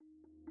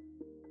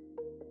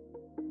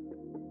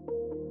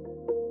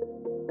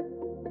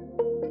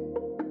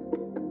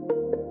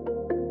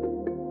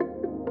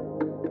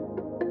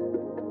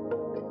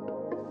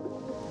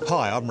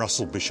Hi, I'm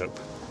Russell Bishop.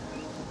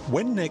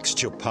 When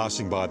next you're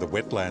passing by the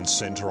Wetlands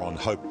Centre on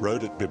Hope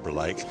Road at Bibra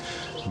Lake,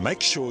 make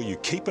sure you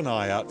keep an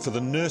eye out for the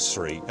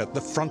nursery at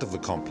the front of the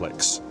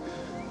complex.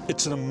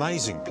 It's an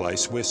amazing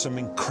place where some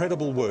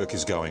incredible work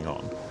is going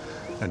on.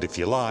 And if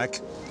you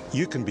like,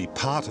 you can be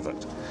part of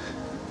it.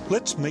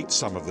 Let's meet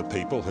some of the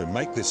people who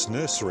make this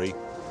nursery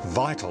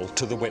vital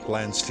to the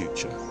wetlands'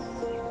 future.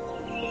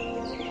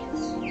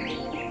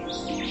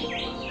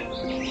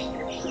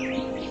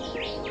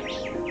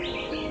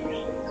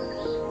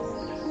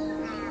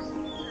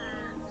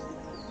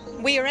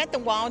 We are at the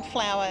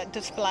Wildflower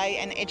Display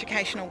and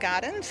Educational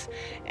Gardens,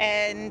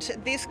 and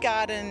this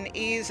garden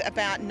is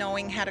about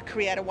knowing how to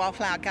create a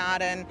wildflower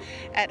garden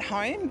at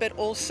home, but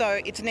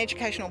also it's an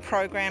educational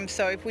program.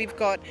 So if we've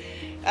got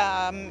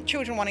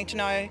children wanting to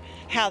know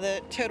how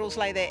the turtles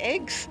lay their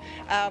eggs,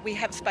 we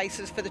have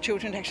spaces for the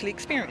children to actually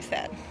experience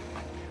that.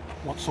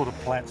 What sort of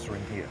plants are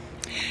in here?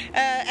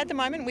 At the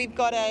moment, we've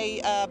got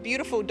a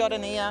beautiful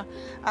Dodonea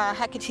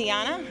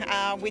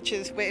Hacketiana, which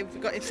is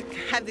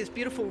have this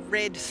beautiful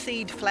red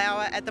seed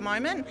flower at the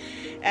moment,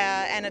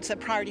 and it's a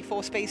priority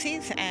 4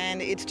 species,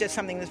 and it's just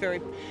something that's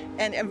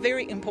a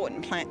very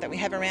important plant that we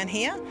have around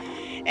here.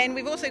 And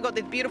we've also got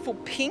this beautiful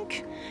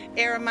pink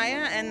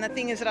Aramea, and the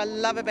thing is that I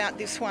love about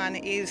this one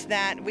is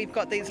that we've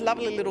got these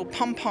lovely little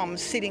pom-poms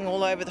sitting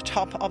all over the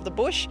top of the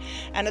bush,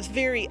 and it's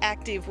very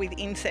active with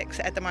insects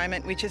at the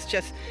moment, which is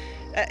just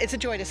it's a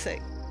joy to see.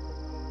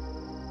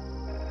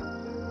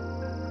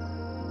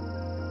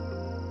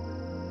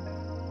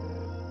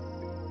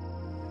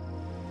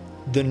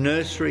 The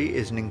nursery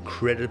is an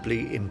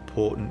incredibly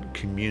important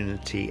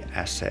community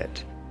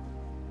asset.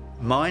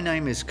 My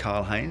name is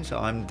Carl Haynes.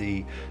 I'm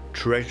the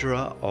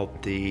treasurer of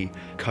the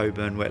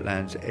Coburn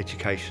Wetlands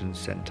Education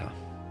Centre.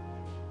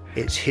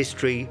 Its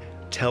history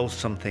tells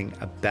something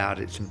about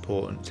its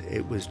importance.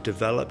 It was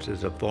developed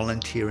as a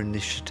volunteer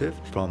initiative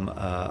from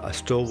a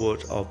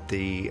stalwart of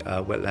the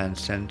Wetlands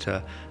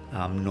Centre,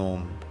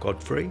 Norm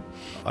Godfrey,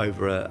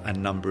 over a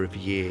number of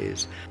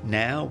years.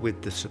 Now,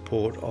 with the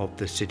support of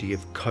the City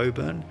of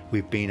Coburn,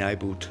 we've been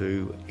able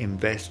to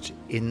invest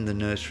in the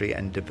nursery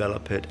and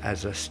develop it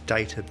as a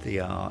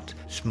state-of-the-art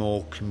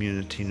small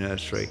community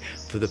nursery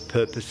for the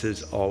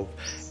purposes of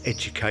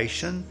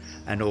education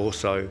and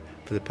also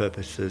for the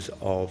purposes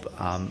of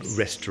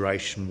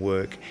restoration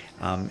work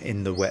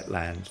in the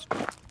wetlands.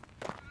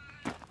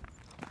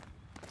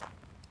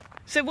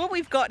 So what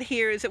we've got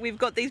here is that we've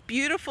got these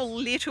beautiful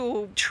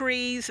little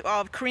trees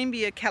of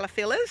Corymbia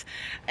calophyllus,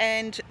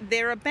 and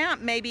they're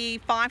about maybe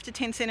 5 to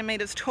 10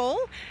 centimetres tall,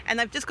 and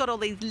they've just got all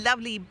these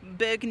lovely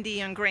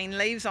burgundy and green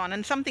leaves on.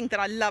 And something that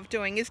I love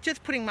doing is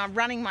just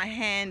running my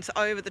hands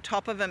over the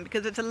top of them,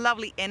 because it's a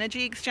lovely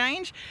energy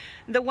exchange.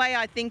 The way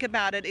I think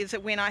about it is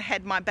that when I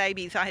had my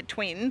babies, I had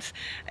twins,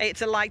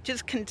 it's like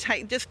just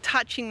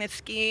touching their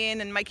skin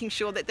and making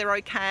sure that they're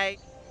okay.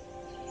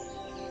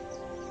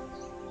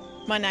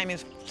 My name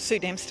is Sue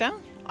Dempster.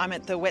 I'm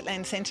at the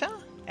Wetlands Centre,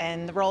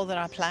 and the role that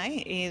I play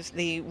is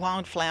the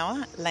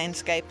wildflower,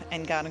 landscape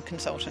and garden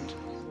consultant.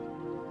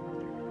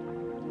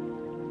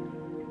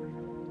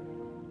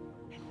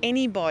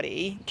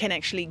 Anybody can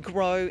actually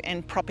grow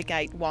and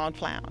propagate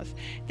wildflowers.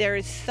 There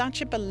is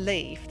such a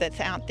belief that's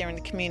out there in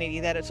the community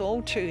that it's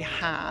all too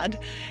hard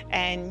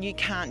and you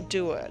can't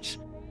do it.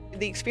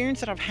 The experience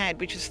that I've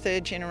had, which is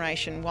 3rd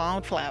generation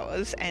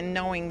wildflowers, and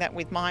knowing that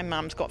with my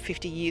mum's got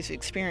 50 years of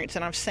experience,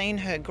 and I've seen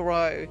her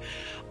grow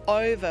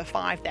over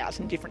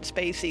 5,000 different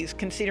species,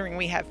 considering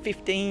we have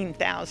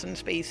 15,000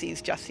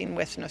 species just in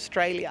Western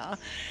Australia.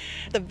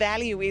 The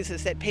value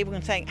is that people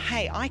can say,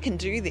 hey, I can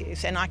do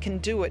this, and I can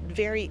do it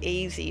very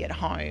easy at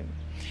home.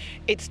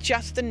 It's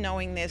just the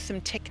knowing there's some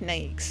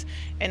techniques,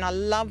 and I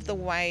love the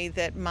way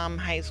that Mum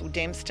Hazel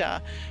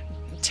Dempster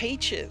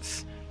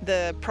teaches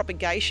the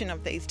propagation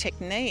of these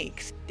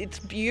techniques. It's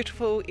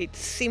beautiful, it's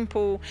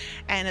simple,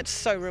 and it's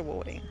so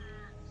rewarding.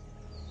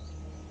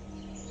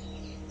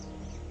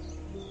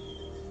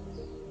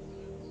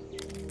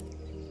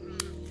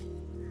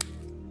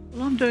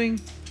 Well, I'm doing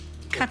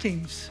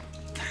cuttings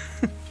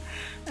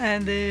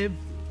and they're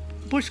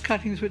bush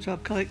cuttings which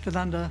I've collected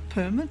under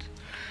permit.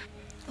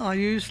 I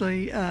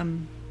usually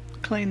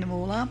clean them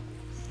all up.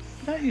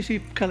 I don't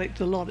usually collect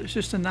a lot, it's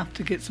just enough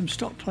to get some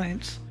stock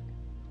plants.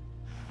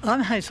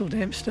 I'm Hazel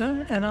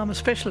Dempster and I'm a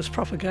specialist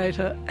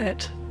propagator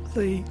at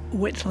the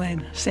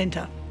Wetlands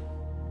Centre.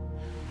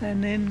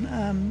 And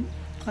then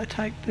I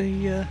take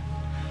the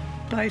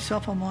base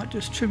off. I might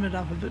just trim it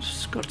up if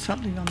it's got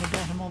something on the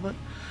bottom of it,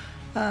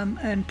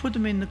 and put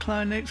them in the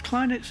Clonex.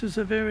 Clonex is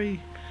a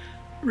very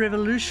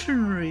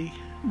revolutionary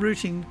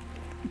rooting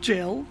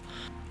gel,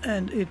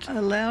 and it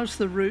allows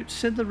the roots,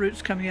 instead of the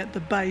roots coming out the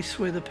base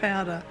where the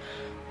powder,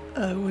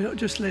 we'll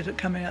just let it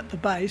come out the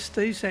base.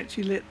 These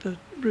actually let the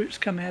roots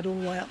come out all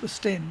the way up the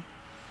stem.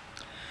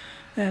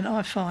 And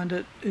I find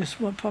it is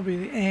probably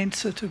the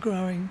answer to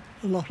growing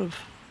a lot of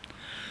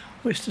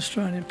West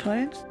Australian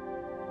plants.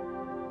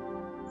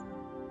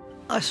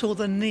 I saw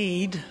the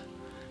need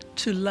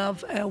to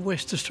love our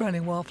West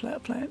Australian wildflower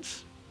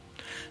plants.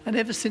 And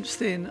ever since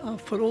then,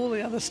 I've put all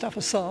the other stuff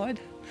aside,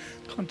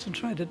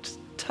 concentrated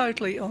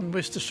totally on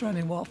West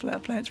Australian wildflower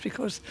plants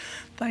because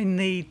they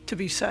need to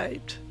be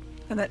saved.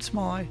 And that's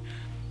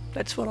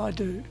what I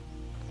do.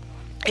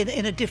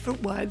 In a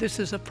different way. This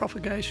is a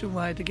propagation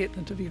way to get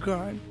them to be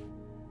grown.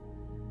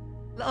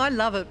 I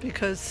love it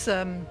because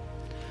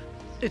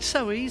it's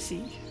so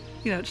easy.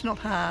 You know, it's not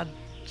hard.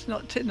 It's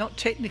not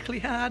technically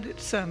hard.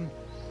 It's a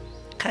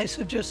case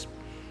of just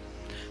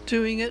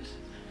doing it.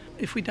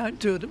 If we don't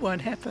do it, it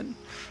won't happen.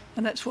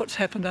 And that's what's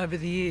happened over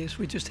the years.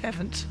 We just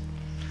haven't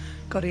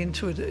got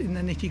into it in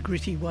the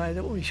nitty-gritty way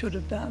that we should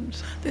have done.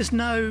 There's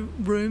no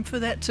room for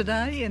that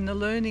today in the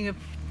learning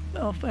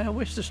of our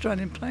West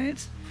Australian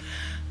plants.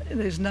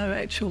 There's no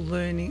actual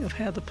learning of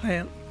how the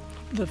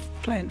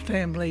plant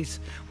families,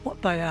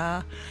 what they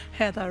are,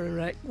 how they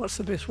react, what's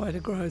the best way to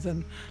grow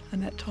them,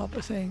 and that type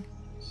of thing.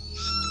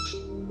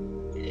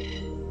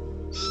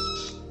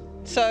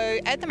 So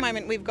at the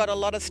moment we've got a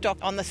lot of stock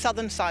on the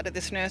southern side of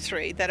this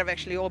nursery that have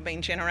actually all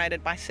been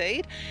generated by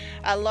seed.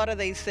 A lot of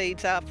these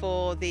seeds are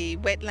for the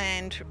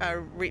wetland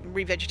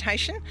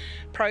revegetation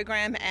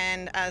program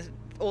and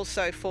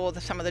also for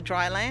some of the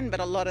dry land,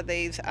 but a lot of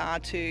these are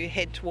to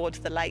head towards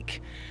the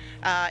lake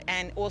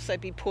and also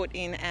be put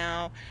in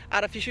our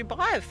artificial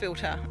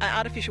biofilter,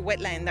 artificial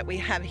wetland that we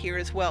have here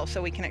as well,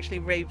 so we can actually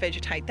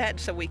revegetate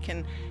that, so we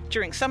can,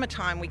 during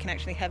summertime, we can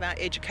actually have our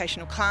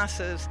educational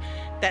classes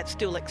that's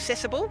still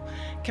accessible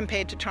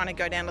compared to trying to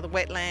go down to the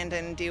wetland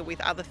and deal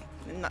with other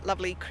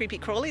lovely creepy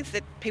crawlies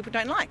that people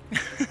don't like.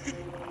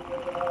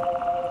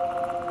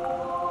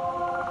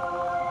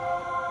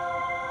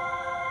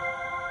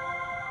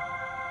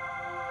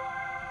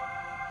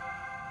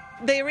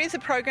 There is a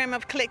program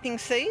of collecting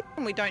seed,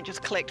 and we don't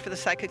just collect for the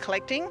sake of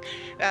collecting.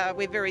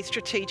 We're very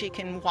strategic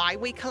in why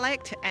we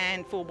collect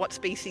and for what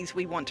species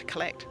we want to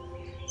collect.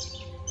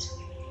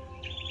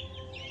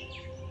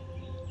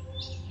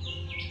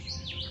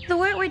 The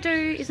work we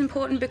do is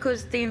important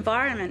because the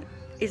environment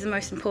is the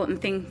most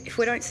important thing. If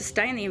we don't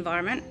sustain the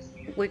environment,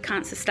 we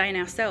can't sustain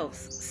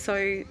ourselves.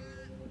 So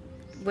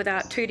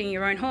without tooting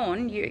your own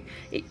horn, you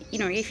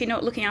know, if you're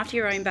not looking after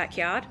your own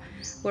backyard,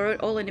 we're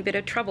all in a bit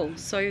of trouble.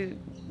 So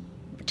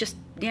just,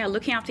 yeah,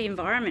 looking after the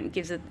environment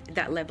gives it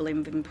that level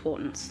of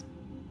importance.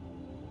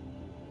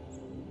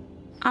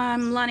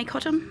 I'm Lani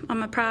Cottam.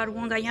 I'm a proud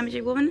Wonga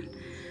Yamaji woman,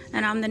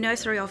 and I'm the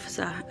nursery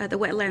officer at the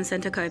Wetlands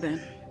Centre, Coburn.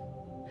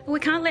 We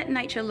can't let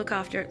nature look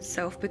after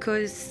itself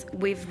because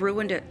we've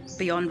ruined it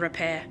beyond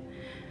repair.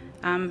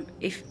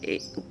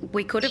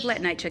 We could have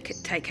let nature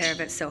take care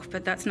of itself,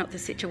 but that's not the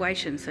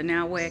situation. So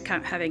now we're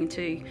having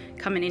to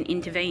come in and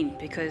intervene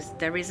because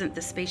there isn't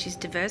the species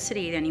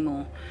diversity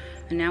anymore.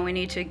 And now we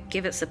need to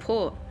give it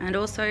support. And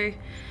also,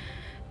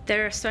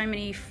 there are so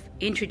many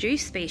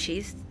introduced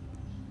species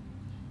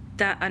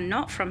that are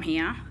not from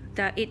here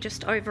that it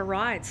just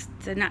overrides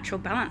the natural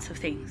balance of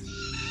things.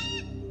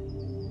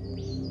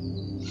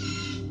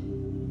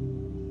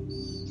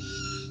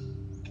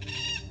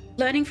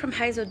 Learning from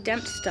Hazel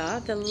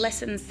Dempster, the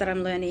lessons that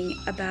I'm learning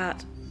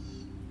about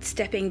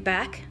stepping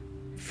back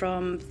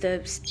from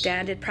the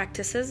standard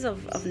practices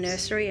of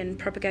nursery and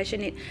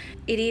propagation,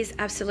 it is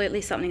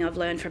absolutely something I've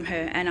learned from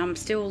her, and I'm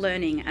still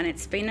learning, and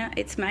it's been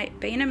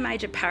a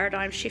major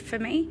paradigm shift for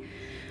me,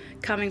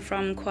 coming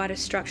from quite a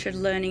structured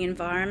learning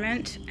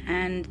environment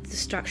and the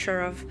structure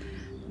of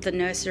the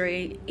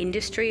nursery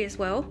industry as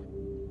well.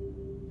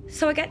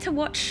 So I get to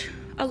watch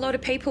a lot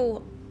of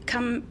people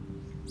come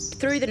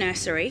through the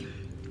nursery,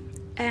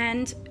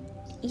 and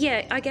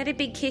yeah, I get a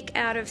big kick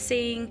out of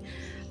seeing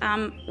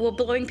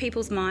blowing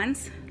people's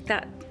minds.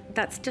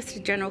 That's just a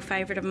general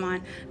favourite of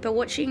mine. But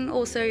watching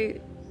also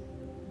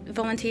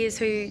volunteers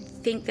who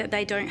think that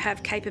they don't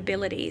have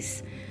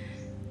capabilities,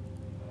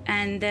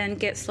 and then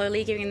get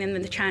slowly giving them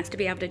the chance to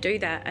be able to do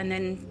that. And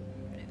then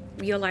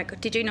you're like,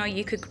 did you know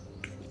you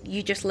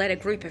just led a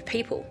group of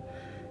people?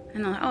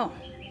 And they're like, oh,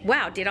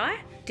 wow, did I?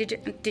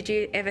 Did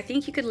you ever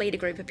think you could lead a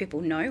group of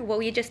people? No,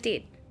 well, you just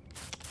did.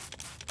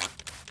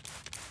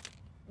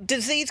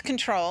 Disease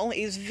control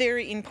is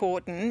very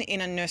important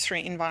in a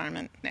nursery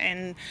environment,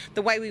 and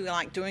the way we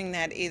like doing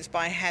that is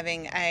by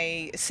having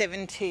a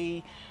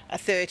 70-30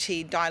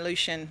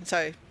 dilution.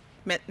 So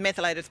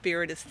methylated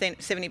spirit is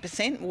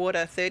 70%,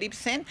 water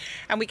 30%,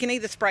 and we can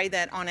either spray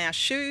that on our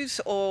shoes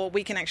or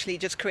we can actually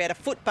just create a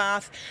foot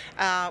bath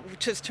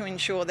just to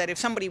ensure that if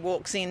somebody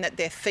walks in that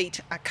their feet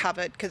are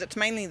covered, because it's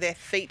mainly their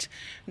feet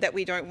that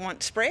we don't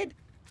want spread.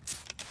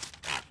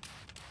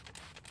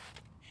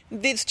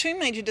 There's two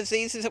major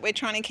diseases that we're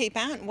trying to keep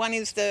out. One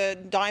is the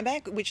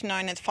dieback, which is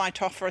known as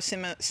Phytophthora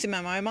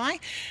simomomi,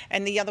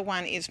 and the other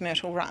one is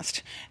myrtle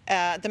rust.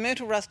 The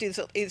myrtle rust is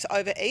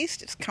over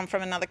east. It's come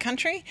from another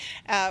country.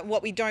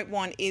 What we don't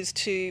want is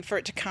for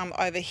it to come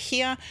over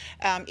here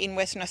in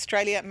Western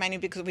Australia, mainly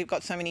because we've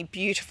got so many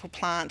beautiful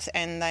plants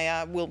and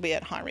they will be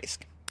at high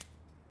risk.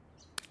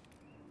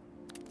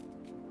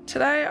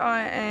 Today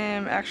I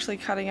am actually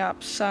cutting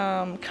up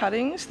some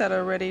cuttings that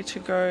are ready to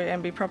go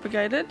and be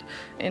propagated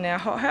in our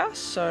hothouse.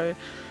 So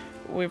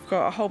We've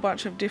got a whole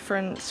bunch of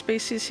different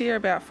species here,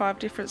 about 5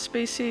 different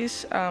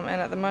species, and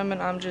at the moment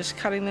I'm just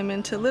cutting them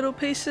into little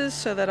pieces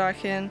so that I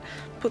can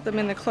put them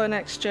in the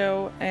Clonex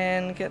gel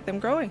and get them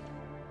growing.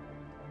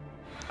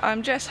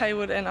 I'm Jess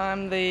Haywood and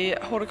I'm the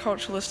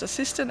horticulturalist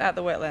assistant at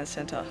the Wetlands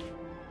Centre.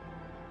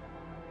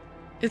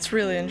 It's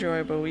really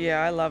enjoyable,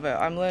 yeah, I love it.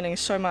 I'm learning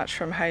so much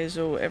from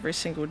Hazel every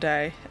single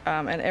day,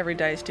 and every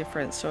day is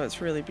different, so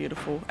it's really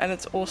beautiful. And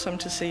it's awesome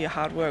to see your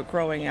hard work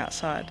growing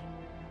outside.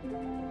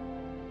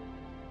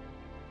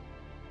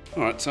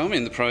 Alright, so I'm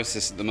in the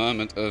process at the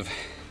moment of,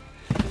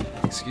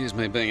 excuse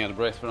me being out of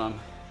breath, but I'm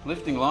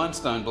lifting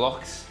limestone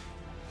blocks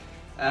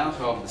out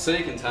of the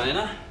sea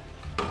container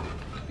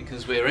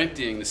because we're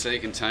emptying the sea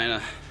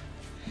container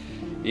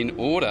in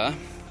order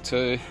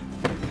to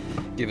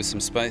give us some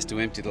space to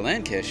empty the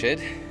land care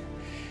shed,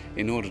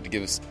 in order to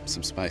give us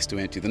some space to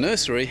empty the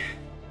nursery.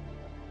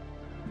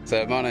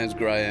 So my name's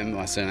Graham,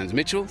 my surname's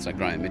Mitchell, so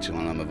Graham Mitchell,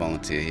 and I'm a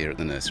volunteer here at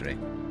the nursery.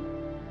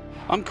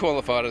 I'm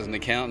qualified as an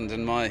accountant,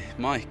 and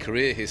my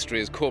career history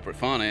is corporate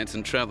finance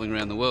and travelling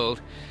around the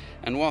world,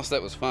 and whilst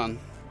that was fun,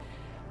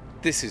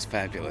 this is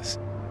fabulous.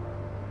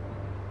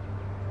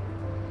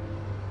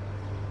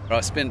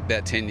 I spent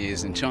about 10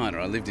 years in China.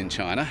 I lived in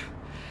China,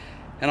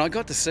 and I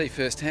got to see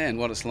firsthand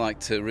what it's like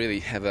to really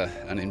have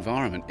an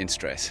environment in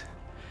stress.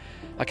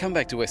 I come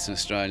back to Western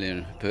Australia,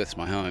 and Perth's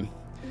my home,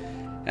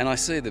 and I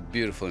see the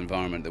beautiful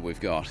environment that we've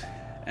got,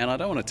 and I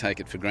don't want to take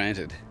it for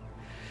granted.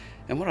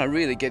 And what I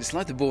really get, it's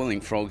like the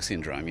boiling frog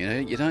syndrome, you know?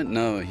 You don't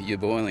know you're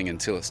boiling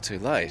until it's too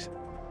late.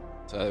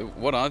 So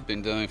what I've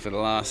been doing for the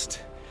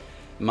last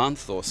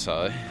month or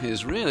so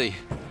is really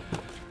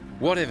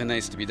whatever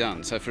needs to be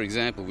done. So for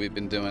example, we've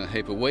been doing a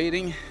heap of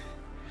weeding.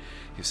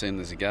 You've seen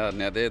there's a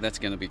garden out there. That's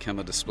going to become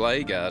a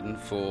display garden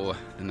for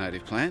the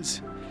native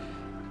plants.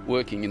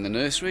 Working in the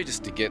nursery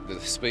just to get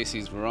the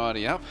species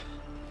variety up.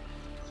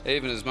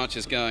 Even as much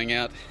as going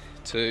out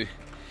to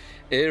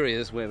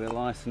areas where we're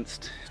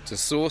licensed to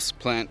source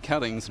plant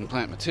cuttings and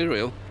plant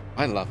material.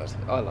 I love it.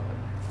 I love it.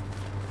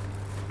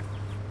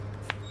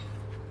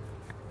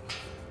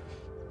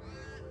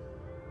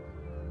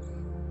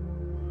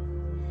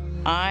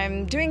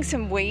 I'm doing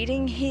some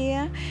weeding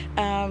here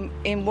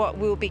in what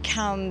will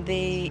become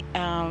the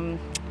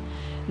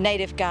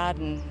native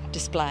garden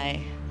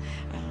display.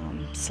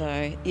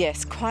 So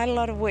yes, quite a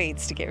lot of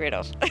weeds to get rid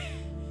of.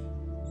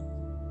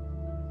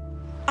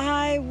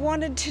 I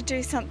wanted to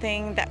do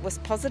something that was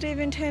positive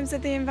in terms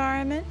of the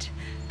environment.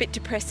 A bit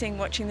depressing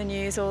watching the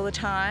news all the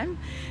time,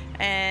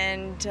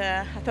 and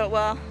I thought,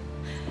 well,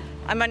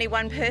 I'm only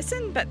one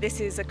person, but this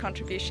is a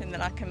contribution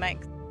that I can make.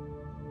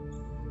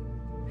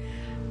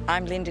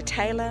 I'm Linda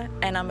Taylor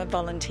and I'm a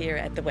volunteer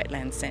at the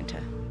Wetlands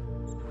Centre.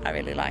 I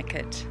really like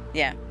it,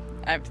 yeah.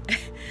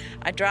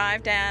 I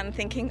drive down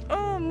thinking,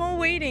 oh, more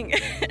weeding,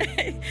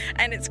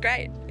 and it's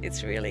great.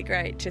 It's really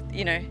great to,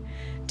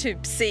 to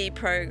see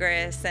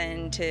progress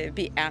and to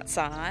be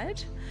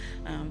outside,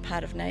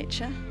 part of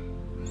nature.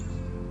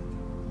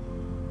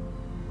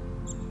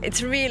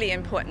 It's really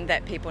important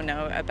that people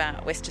know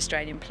about West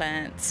Australian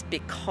plants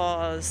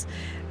because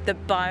the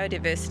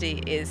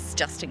biodiversity is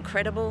just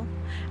incredible,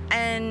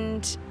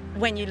 and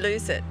when you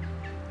lose it,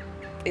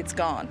 it's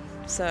gone.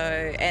 So,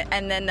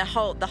 and then the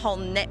whole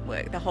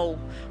network, the whole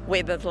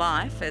web of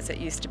life, as it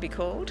used to be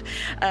called,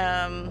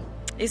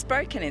 is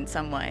broken in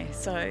some way.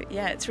 So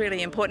yeah, it's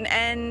really important.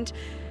 And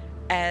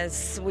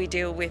as we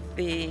deal with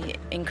the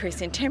increase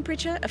in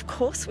temperature, of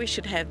course we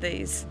should have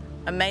these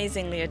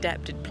amazingly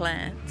adapted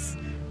plants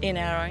in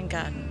our own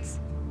gardens.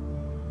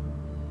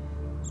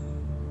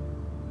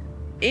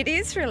 It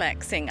is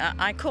relaxing.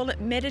 I call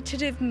it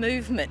meditative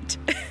movement.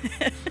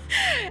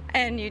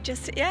 And you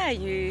just,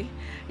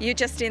 you're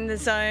just in the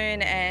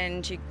zone,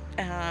 and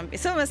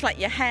it's almost like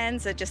your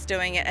hands are just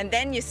doing it, and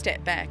then you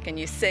step back and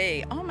you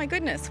see, oh my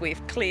goodness,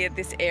 we've cleared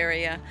this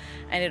area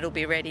and it'll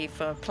be ready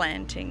for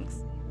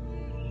plantings.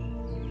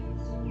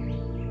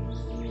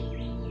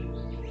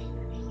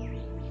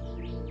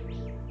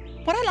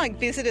 What I like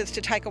visitors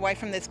to take away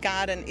from this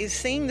garden is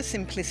seeing the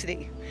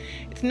simplicity.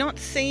 It's not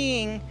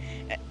seeing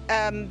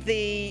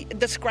the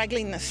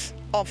scraggliness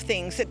of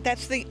things.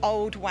 That's the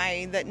old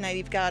way that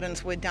native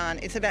gardens were done.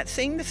 It's about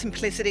seeing the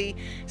simplicity,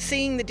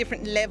 seeing the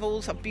different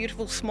levels of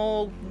beautiful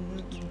small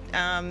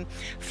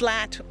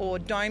flat or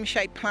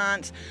dome-shaped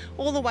plants,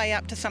 all the way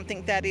up to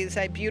something that is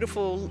a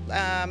beautiful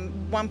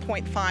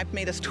 1.5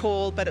 metres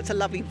tall, but it's a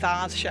lovely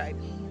vase shape.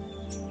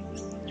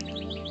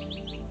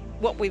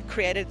 What we've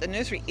created at the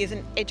nursery is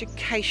an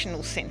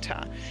educational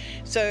centre.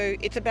 So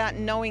it's about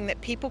knowing that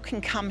people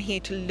can come here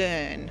to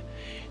learn,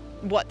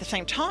 while at the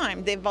same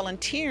time they're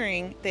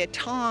volunteering their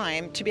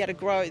time to be able to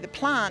grow the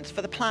plants,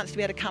 for the plants to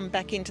be able to come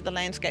back into the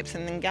landscapes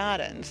and the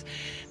gardens.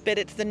 But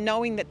it's the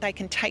knowing that they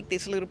can take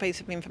this little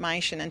piece of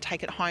information and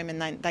take it home,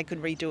 and they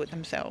could redo it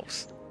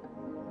themselves.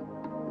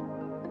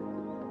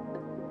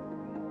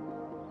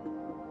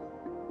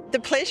 the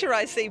pleasure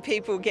I see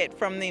people get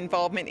from the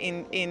involvement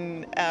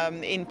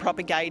in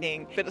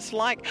propagating. But it's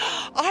like,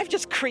 I've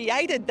just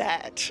created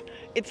that.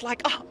 It's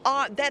like,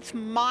 oh, that's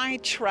my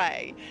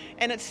tray.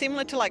 And it's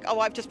similar to like,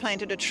 I've just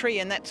planted a tree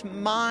and that's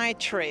my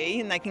tree.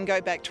 And they can go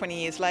back 20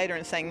 years later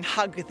and saying,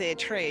 hug their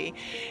tree.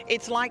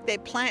 It's like their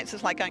plants.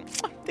 It's like going,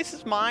 this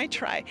is my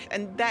tray.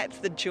 And that's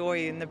the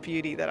joy and the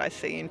beauty that I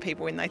see in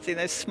people when they see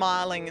they're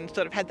smiling and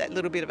sort of had that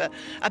little bit of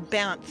a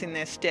bounce in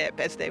their step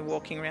as they're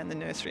walking around the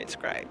nursery. It's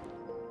great.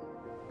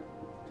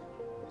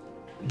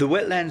 The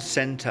Wetlands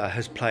Centre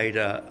has played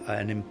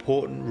an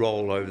important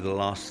role over the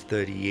last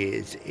 30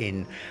 years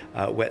in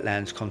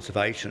wetlands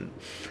conservation.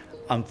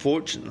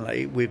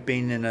 Unfortunately, we've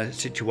been in a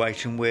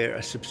situation where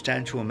a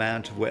substantial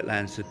amount of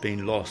wetlands have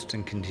been lost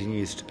and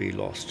continues to be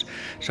lost.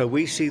 So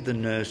we see the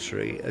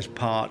nursery as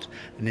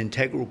an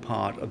integral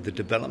part of the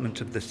development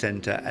of the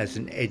centre as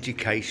an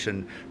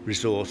education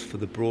resource for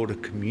the broader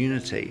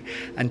community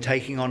and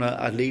taking on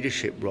a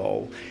leadership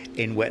role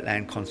in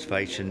wetland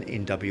conservation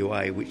in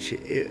WA, which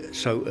it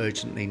so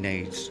urgently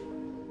needs.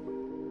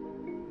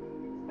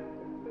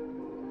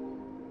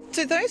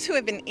 So those who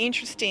have an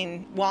interest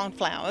in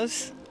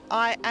wildflowers,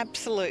 I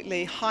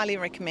absolutely highly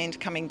recommend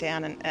coming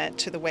down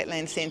to the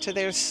Wetlands Centre.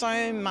 There's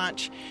so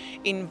much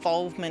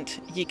involvement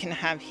you can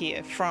have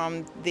here,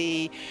 from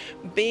the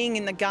being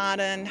in the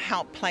garden,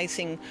 help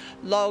placing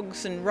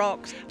logs and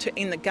rocks, to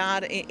in the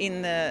garden,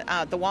 in the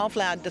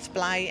wildflower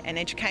display and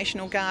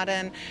educational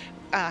garden.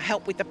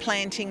 Help with the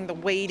planting, the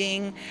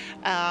weeding,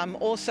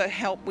 also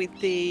help with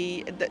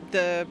the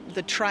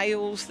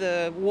trails,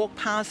 the walk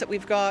paths that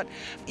we've got.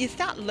 You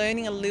start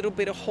learning a little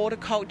bit of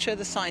horticulture,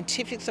 the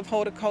scientifics of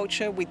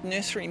horticulture with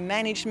nursery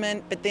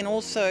management, but then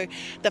also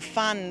the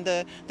fun,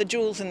 the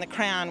jewels in the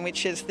crown,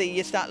 which is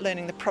you start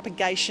learning the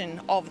propagation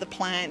of the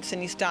plants,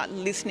 and you start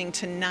listening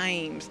to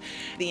names,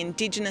 the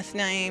indigenous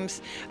names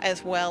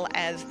as well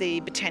as the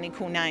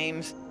botanical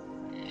names.